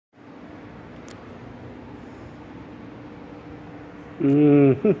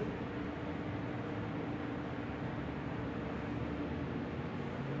Mm-hmm.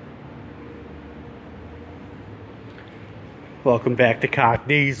 Welcome back to Cock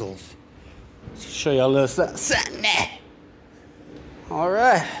Diesels. Let's show you a little something.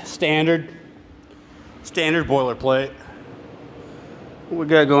 Alright, standard boilerplate. What we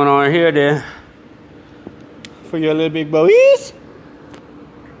got going on here then? For your little big boys.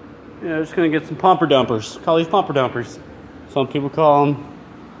 Yeah, just gonna get some pumper dumpers. Call these pumper dumpers. Some people call them,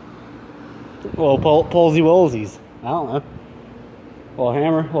 well, polsy wolsies. I don't know.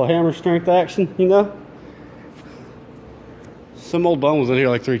 Little hammer strength action, you know? Some old bum was in here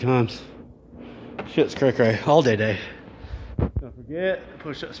like 3 times. Shit's cray-cray all day. Don't forget,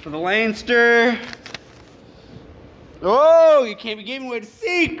 push-ups for the Lanester. Oh, you can't be giving away the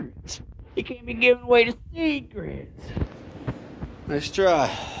secrets. You can't be giving away the secrets. Nice try.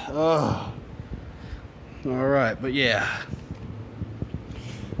 Oh. Alright, but yeah.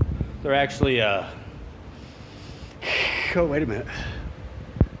 They're actually, oh, wait a minute.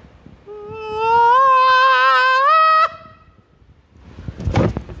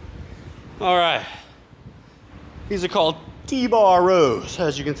 Alright. These are called T-bar rows,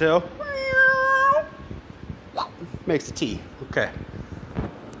 as you can tell. Makes a T. Okay.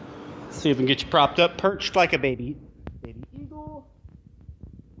 Let's see if we can get you propped up, perched like a baby eagle.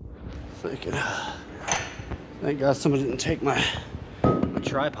 Thank God somebody didn't take my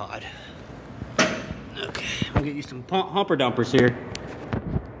tripod. Okay, I'll get you some humper dumpers here.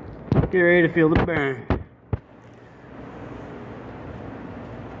 Get ready to feel the burn.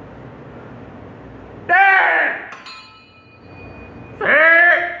 Damn.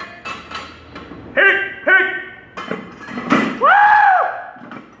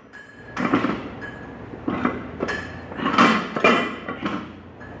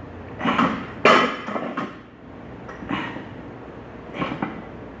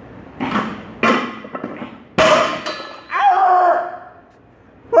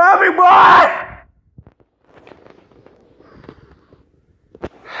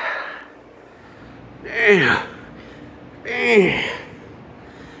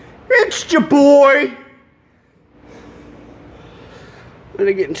 It's your boy.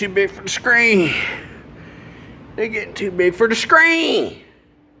 They're getting too big for the screen. They're getting too big for the screen.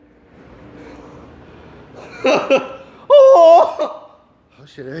 Oh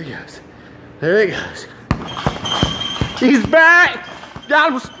shit, there he goes. There he goes. He's back.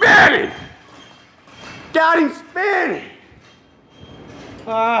 Got him spinning. Got him spinning.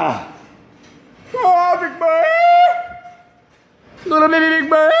 Ah. Oh, big boy! Little bitty big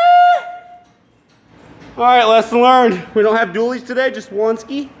boy! Alright, lesson learned. We don't have dualies today, just one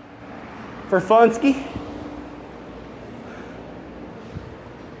ski. For fun ski.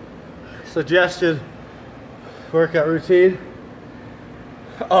 Suggested workout routine.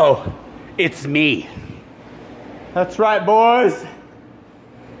 Oh, it's me. That's right, boys.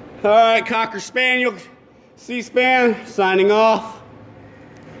 Alright, Cocker Spaniel, C-SPAN, signing off.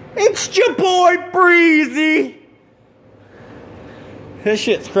 It's your boy Breezy. This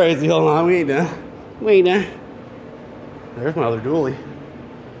shit's crazy. Hold on, we ain't done. There's my other dually.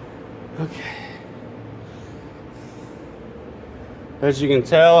 Okay. As you can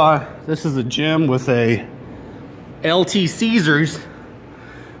tell, this is a gym with a LT Caesars.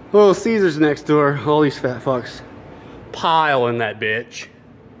 Little Caesars next door. All these fat fucks pile in that bitch.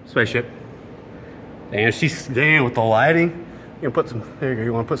 Spaceship. Damn, she's damn with the lighting. You gonna put some, there you go,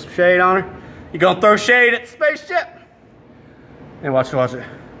 you wanna put some shade on her? You gonna throw shade at the spaceship? And watch it.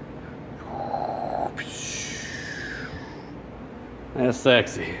 That's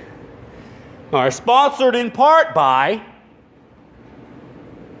sexy. Alright, sponsored in part by,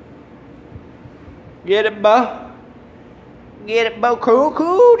 get it, Bo? Get it, Bo?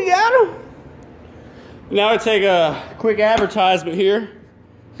 Cool, you got him? Now I take a quick advertisement here.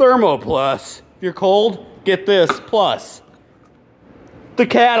 Thermo Plus. If you're cold, get this, plus. The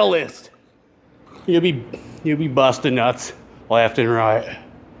Catalyst. You'll be busting nuts left and right.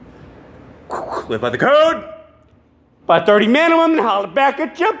 Live by the code. By 30 minimum, and holler back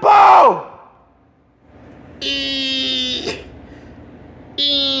at your Bo. E.